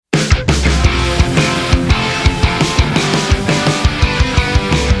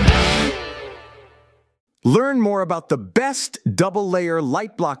Learn more about the best double-layer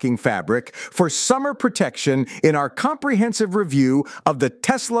light-blocking fabric for summer protection in our comprehensive review of the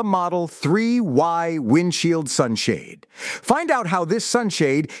Tesla Model 3Y Windshield Sunshade. Find out how this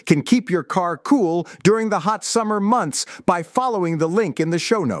sunshade can keep your car cool during the hot summer months by following the link in the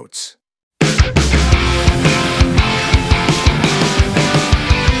show notes.